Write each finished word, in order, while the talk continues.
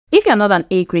If you're not an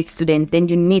A grade student, then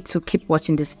you need to keep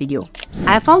watching this video.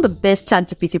 I found the best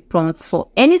ChatGPT prompts for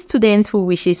any student who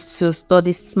wishes to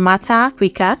study smarter,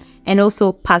 quicker, and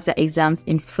also pass their exams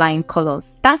in flying colors.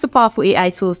 Thanks to powerful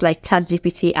AI tools like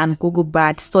ChatGPT and Google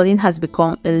Bard, studying has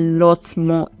become a lot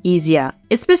more easier,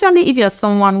 especially if you're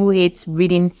someone who hates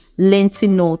reading lengthy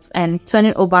notes and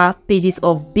turning over pages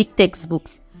of big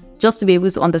textbooks just to be able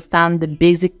to understand the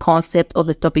basic concept of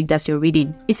the topic that you're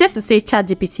reading. It's safe to say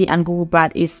ChatGPT and Google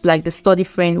Bard is like the study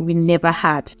friend we never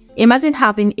had. Imagine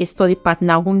having a study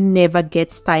partner who never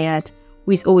gets tired,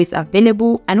 who is always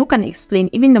available, and who can explain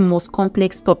even the most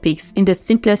complex topics in the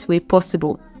simplest way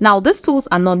possible. Now, these tools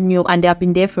are not new and they have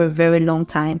been there for a very long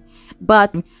time,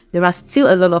 but there are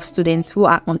still a lot of students who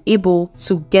are unable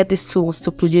to get these tools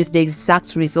to produce the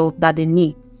exact result that they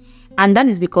need. And that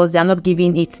is because they are not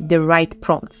giving it the right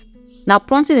prompts. Now,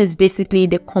 prompting is basically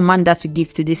the command that you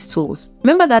give to these tools.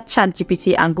 Remember that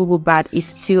ChatGPT and Google Bard is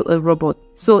still a robot,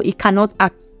 so it cannot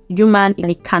act human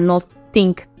and it cannot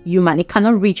think human. It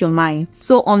cannot read your mind.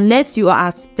 So unless you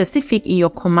are specific in your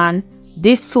command,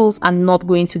 these tools are not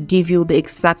going to give you the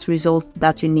exact results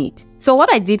that you need. So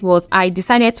what I did was I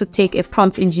decided to take a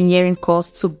prompt engineering course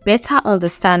to better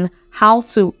understand how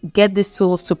to get these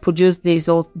tools to produce the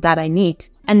results that I need.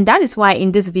 And that is why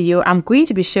in this video, I'm going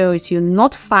to be sharing with you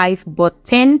not 5 but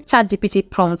 10 ChatGPT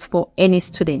prompts for any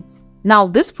students. Now,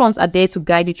 these prompts are there to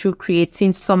guide you through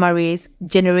creating summaries,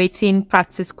 generating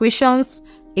practice questions,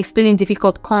 explaining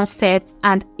difficult concepts,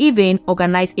 and even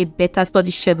organize a better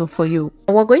study schedule for you.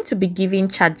 We're going to be giving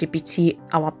ChatGPT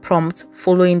our prompt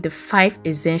following the 5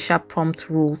 essential prompt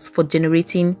rules for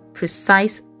generating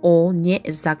precise or near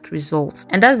exact results.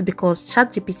 And that is because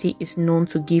ChatGPT is known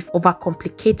to give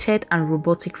overcomplicated and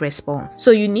robotic response.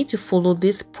 So you need to follow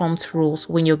these prompt rules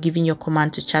when you're giving your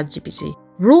command to ChatGPT.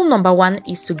 Rule number 1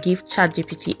 is to give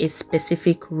ChatGPT a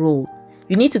specific role.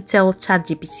 You need to tell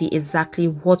ChatGPT exactly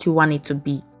what you want it to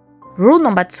be. Rule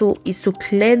number 2 is to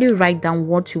clearly write down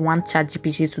what you want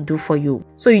ChatGPT to do for you.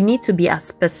 So you need to be as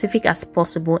specific as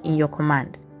possible in your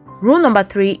command. Rule number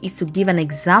 3 is to give an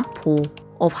example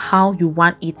of how you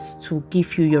want it to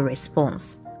give you your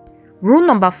response. Rule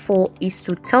number 4 is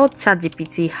to tell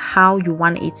ChatGPT how you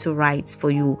want it to write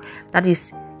for you. That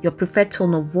is your preferred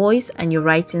tone of voice and your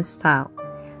writing style.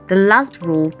 The last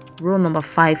rule, rule number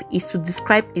 5, is to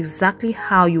describe exactly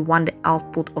how you want the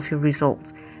output of your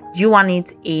result. Do you want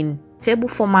it in table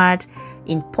format,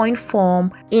 in point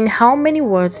form? In how many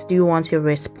words do you want your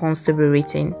response to be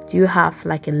written? Do you have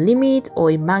like a limit or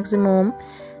a maximum?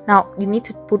 Now, you need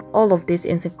to put all of this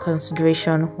into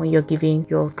consideration when you're giving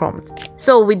your prompt.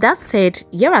 So with that said,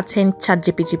 here are 10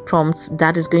 ChatGPT prompts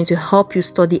that is going to help you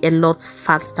study a lot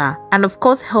faster and of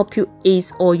course help you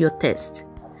ace all your tests.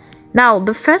 Now,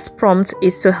 the first prompt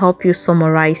is to help you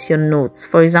summarize your notes.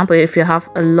 For example, if you have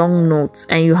a long note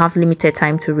and you have limited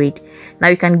time to read, now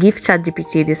you can give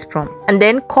ChatGPT this prompt and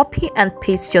then copy and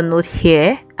paste your note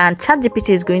here, and ChatGPT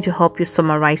is going to help you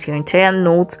summarize your entire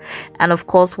note, and of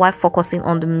course while focusing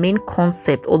on the main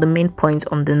concept or the main point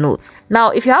on the note.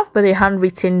 Now, if you have but a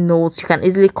handwritten notes, you can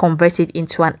easily convert it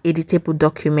into an editable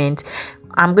document.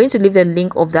 I'm going to leave a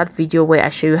link of that video where I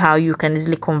show you how you can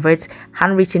easily convert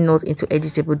handwritten notes into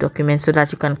editable documents so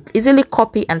that you can easily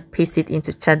copy and paste it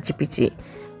into ChatGPT.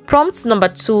 Prompt number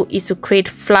 2 is to create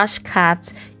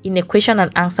flashcards in a question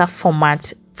and answer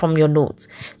format from your notes.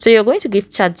 So you're going to give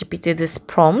ChatGPT this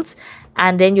prompt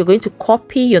and then you're going to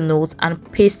copy your notes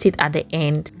and paste it at the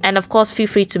end. And of course, feel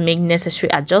free to make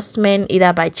necessary adjustment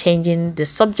either by changing the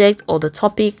subject or the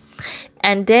topic.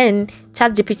 And then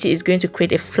ChatGPT is going to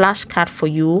create a flashcard for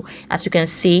you. As you can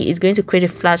see, it's going to create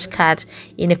a flashcard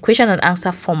in a question and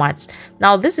answer format.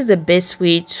 Now, this is the best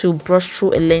way to brush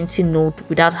through a lengthy note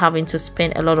without having to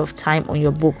spend a lot of time on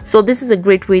your book. So this is a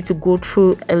great way to go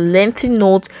through a lengthy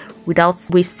note without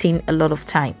wasting a lot of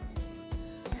time.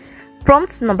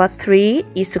 Prompt number 3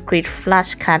 is to create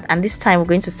flashcard, and this time we're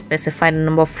going to specify the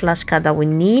number of flashcards that we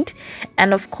need,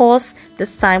 and of course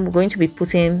this time we're going to be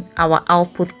putting our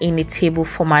output in a table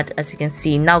format. As you can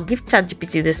see, now give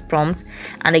ChatGPT this prompt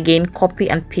and again copy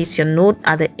and paste your note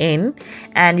at the end,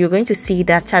 and you're going to see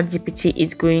that ChatGPT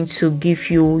is going to give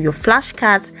you your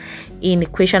flashcards in a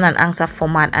question and answer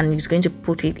format, and it's going to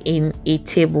put it in a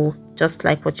table just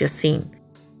like what you're seeing.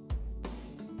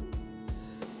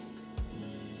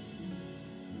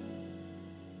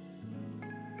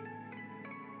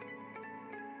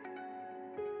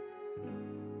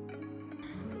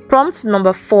 Prompt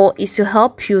number 4 is to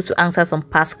help you to answer some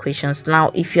past questions.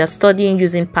 Now, if you're studying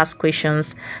using past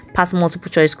questions, past multiple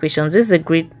choice questions, this is a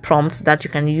great prompt that you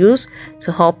can use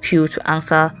to help you to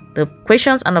answer the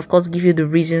questions and of course give you the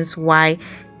reasons why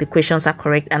the questions are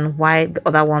correct and why the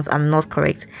other ones are not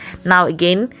correct. Now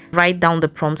again, write down the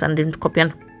prompts and then copy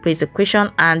and paste the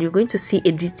question, and you're going to see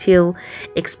a detailed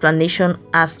explanation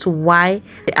as to why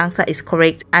the answer is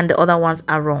correct and the other ones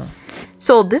are wrong.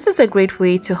 So this is a great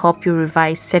way to help you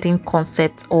revise certain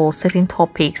concepts or certain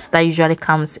topics that usually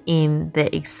comes in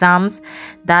the exams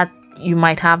that you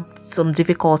might have some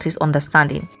difficulties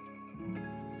understanding.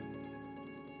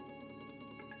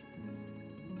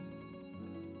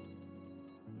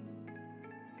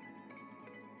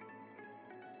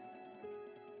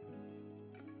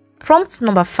 Prompt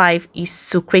number 5 is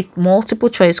to create multiple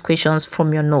choice questions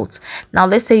from your notes. Now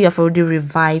let's say you have already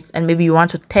revised and maybe you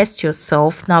want to test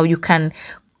yourself. Now you can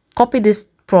copy this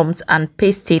prompt and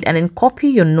paste it, and then copy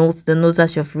your notes, the notes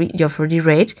that you've already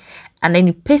read, and then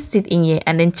you paste it in here,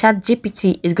 and then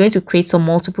ChatGPT is going to create some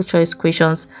multiple choice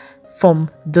questions from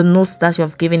the notes that you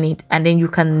have given it, and then you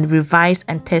can revise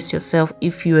and test yourself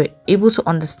if you are able to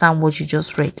understand what you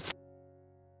just read.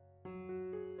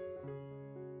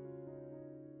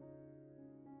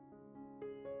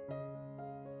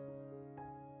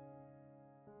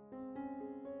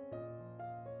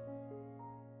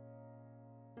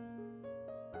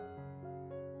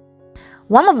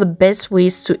 One of the best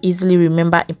ways to easily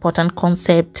remember important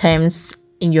concept terms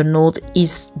in your note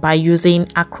is by using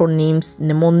acronyms,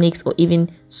 mnemonics, or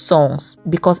even songs,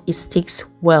 because it sticks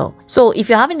well. So if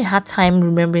you're having a hard time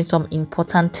remembering some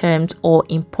important terms or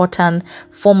important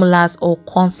formulas or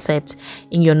concepts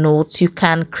in your notes, you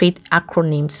can create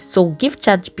acronyms. So give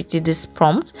ChatGPT this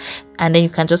prompt, and then you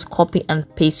can just copy and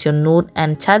paste your note,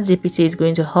 and ChatGPT is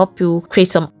going to help you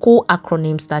create some cool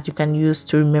acronyms that you can use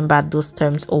to remember those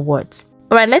terms or words.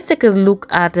 All right, let's take a look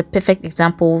at a perfect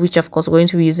example, which of course we're going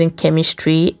to be using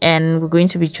chemistry, and we're going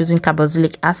to be choosing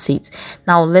carboxylic acid.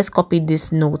 Now let's copy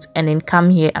this note and then come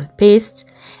here and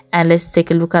paste, and let's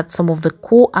take a look at some of the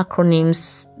cool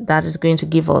acronyms that is going to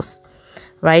give us.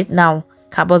 Right now,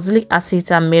 carboxylic acids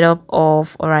are made up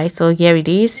of, all right, so here it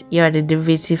is. Here are the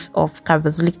derivatives of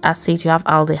carboxylic acid. You have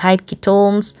aldehyde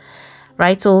ketones,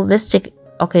 right? So let's check.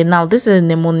 Okay, now this is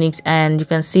mnemonics, and you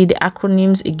can see the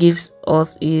acronyms it gives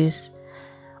us is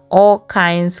all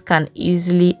kinds can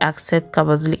easily accept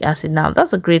carboxylic acid. Now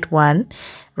that's a great one,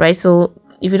 right? So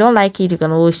if you don't like it, you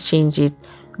can always change it,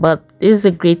 but this is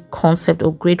a great concept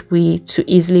or great way to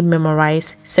easily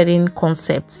memorize certain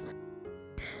concepts.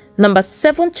 Number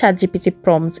 7 ChatGPT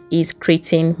prompts is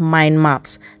creating mind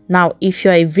maps. Now, if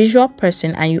you're a visual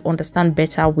person and you understand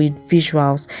better with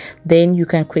visuals, then you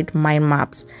can create mind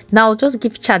maps. Now, just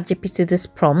give ChatGPT this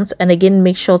prompt, and again,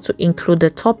 make sure to include the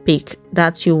topic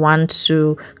that you want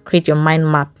to create your mind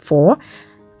map for.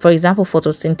 For example,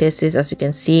 photosynthesis, as you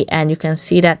can see, and you can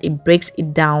see that it breaks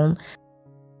it down.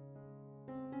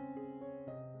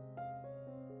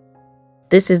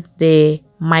 This is the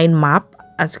mind map.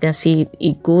 As you can see,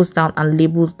 it goes down and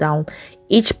labels down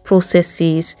each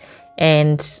processes,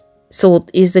 and so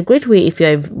it's a great way if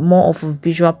you're more of a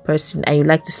visual person and you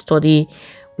like to study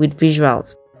with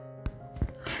visuals.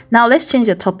 Now let's change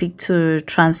the topic to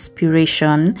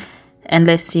transpiration, and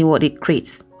let's see what it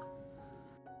creates.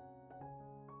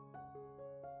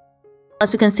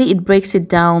 As you can see, it breaks it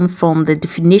down from the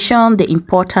definition, the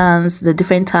importance, the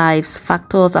different types,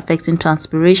 factors affecting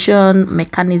transpiration,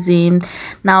 mechanism.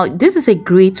 Now, this is a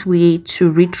great way to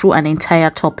read through an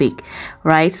entire topic,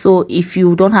 right? So if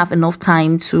you don't have enough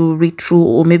time to read through,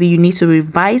 or maybe you need to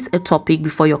revise a topic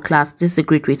before your class, this is a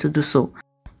great way to do so.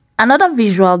 Another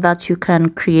visual that you can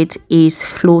create is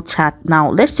flowchart.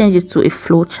 Now let's change it to a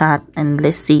flowchart and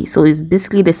let's see. So it's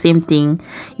basically the same thing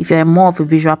if you're more of a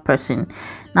visual person.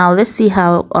 Now let's see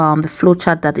how the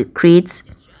flowchart that it creates.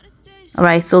 All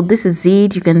right, so this is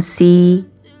it. You can see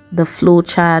the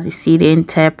flowchart. You see the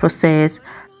entire process.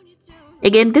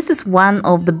 Again, this is one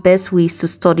of the best ways to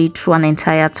study through an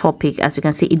entire topic. As you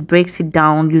can see, it breaks it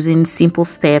down using simple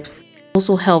steps.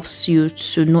 Also helps you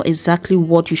to know exactly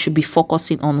what you should be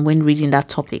focusing on when reading that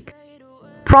topic.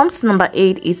 Prompt number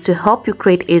 8 is to help you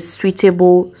create a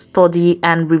suitable study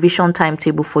and revision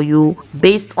timetable for you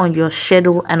based on your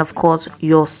schedule and of course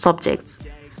your subjects.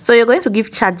 So you're going to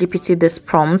give ChatGPT this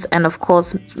prompt and of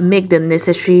course make the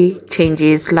necessary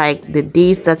changes like the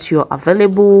days that you're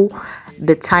available,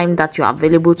 the time that you're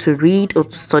available to read or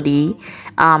to study,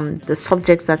 the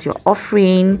subjects that you're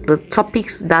offering, the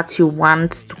topics that you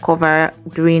want to cover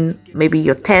during maybe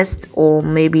your test or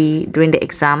maybe during the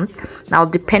exams. Now,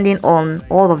 depending on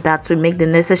all of that, so make the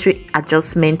necessary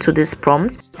adjustment to this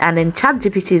prompt, and then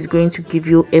ChatGPT is going to give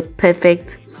you a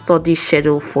perfect study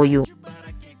schedule for you.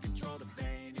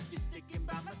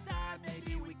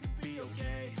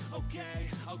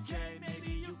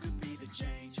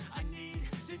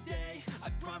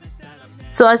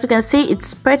 So as you can see, it's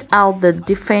spread out the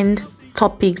different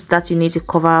topics that you need to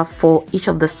cover for each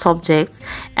of the subjects.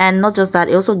 And not just that,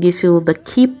 it also gives you the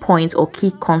key points or key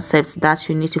concepts that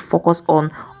you need to focus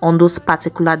on those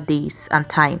particular days and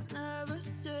time.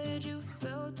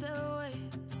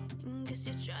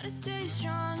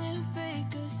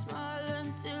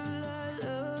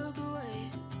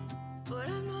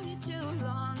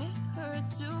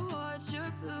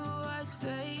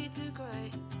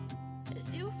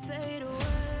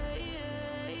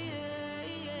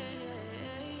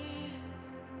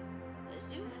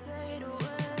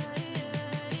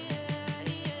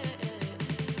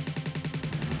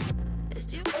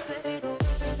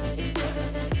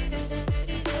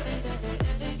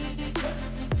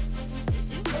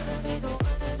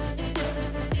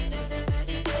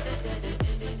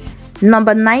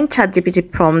 Number 9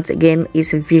 ChatGPT prompt again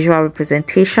is visual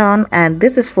representation, and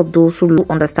this is for those who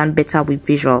understand better with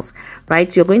visuals,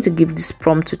 right? You're going to give this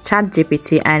prompt to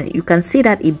ChatGPT and you can see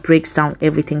that it breaks down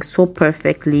everything so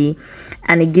perfectly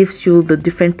and it gives you the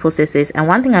different processes. And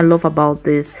one thing I love about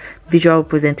these visual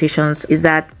representations is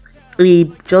that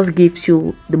it just gives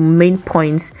you the main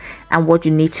points and what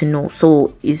you need to know.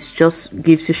 So it just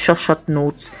gives you short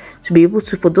notes to be able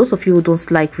to, for those of you who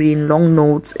don't like reading long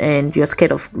notes and you're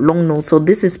scared of long notes, so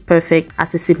this is perfect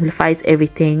as it simplifies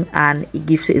everything and it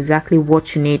gives you exactly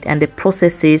what you need. And the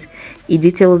processes, it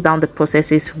details down the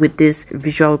processes with these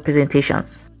visual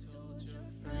representations.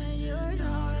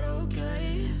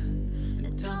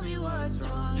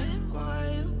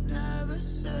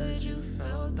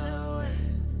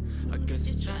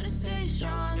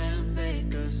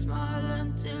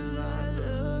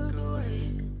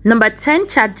 Number 10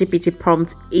 ChatGPT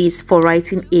prompt is for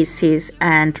writing essays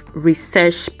and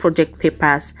research project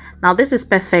papers. Now this is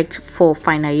perfect for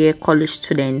final year college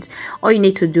students. All you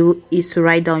need to do is to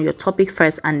write down your topic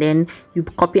first and then you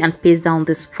copy and paste down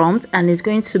this prompt, and it's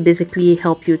going to basically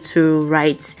help you to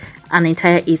write an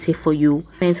entire essay for you.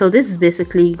 And so this is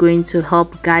basically going to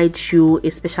help guide you,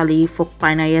 especially for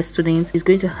final year students. It's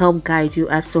going to help guide you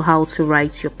as to how to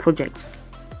write your project.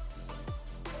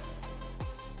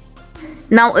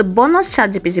 Now a bonus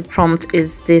ChatGPT prompt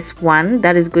is this one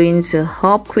that is going to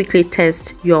help quickly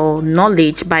test your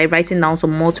knowledge by writing down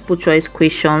some multiple choice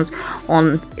questions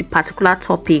on a particular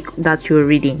topic that you're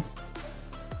reading.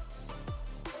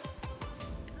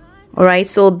 Alright,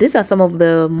 so these are some of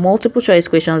the multiple choice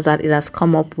questions that it has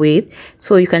come up with,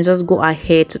 so you can just go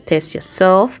ahead to test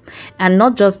yourself. And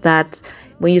not just that,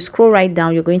 when you scroll right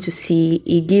down, you're going to see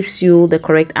it gives you the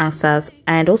correct answers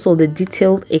and also the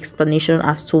detailed explanation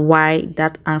as to why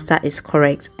that answer is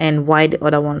correct and why the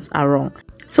other ones are wrong.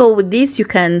 So with this, you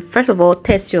can first of all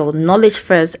test your knowledge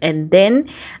first, and then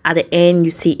at the end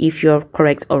you see if you're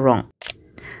correct or wrong.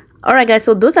 Alright guys,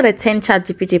 so those are the 10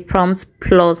 ChatGPT prompts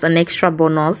plus an extra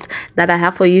bonus that I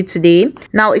have for you today.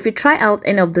 Now if you try out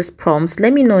any of these prompts,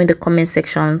 let me know in the comment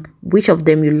section which of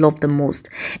them you love the most.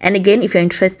 And again, if you're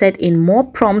interested in more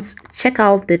prompts, check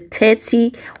out the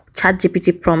 30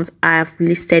 ChatGPT prompts I have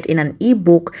listed in an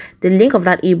ebook. The link of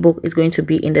that ebook is going to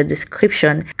be in the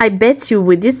description. I bet you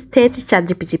with these 30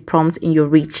 ChatGPT prompts in your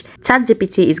reach,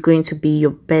 ChatGPT is going to be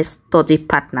your best study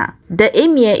partner. The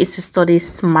aim here is to study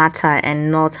smarter and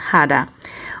not harder.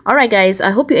 Alright guys,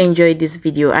 I hope you enjoyed this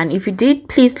video, and if you did,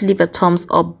 please leave a thumbs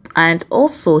up and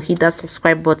also hit that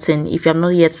subscribe button if you have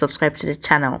not yet subscribed to the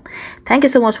channel. Thank you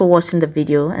so much for watching the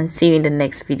video, and see you in the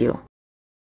next video.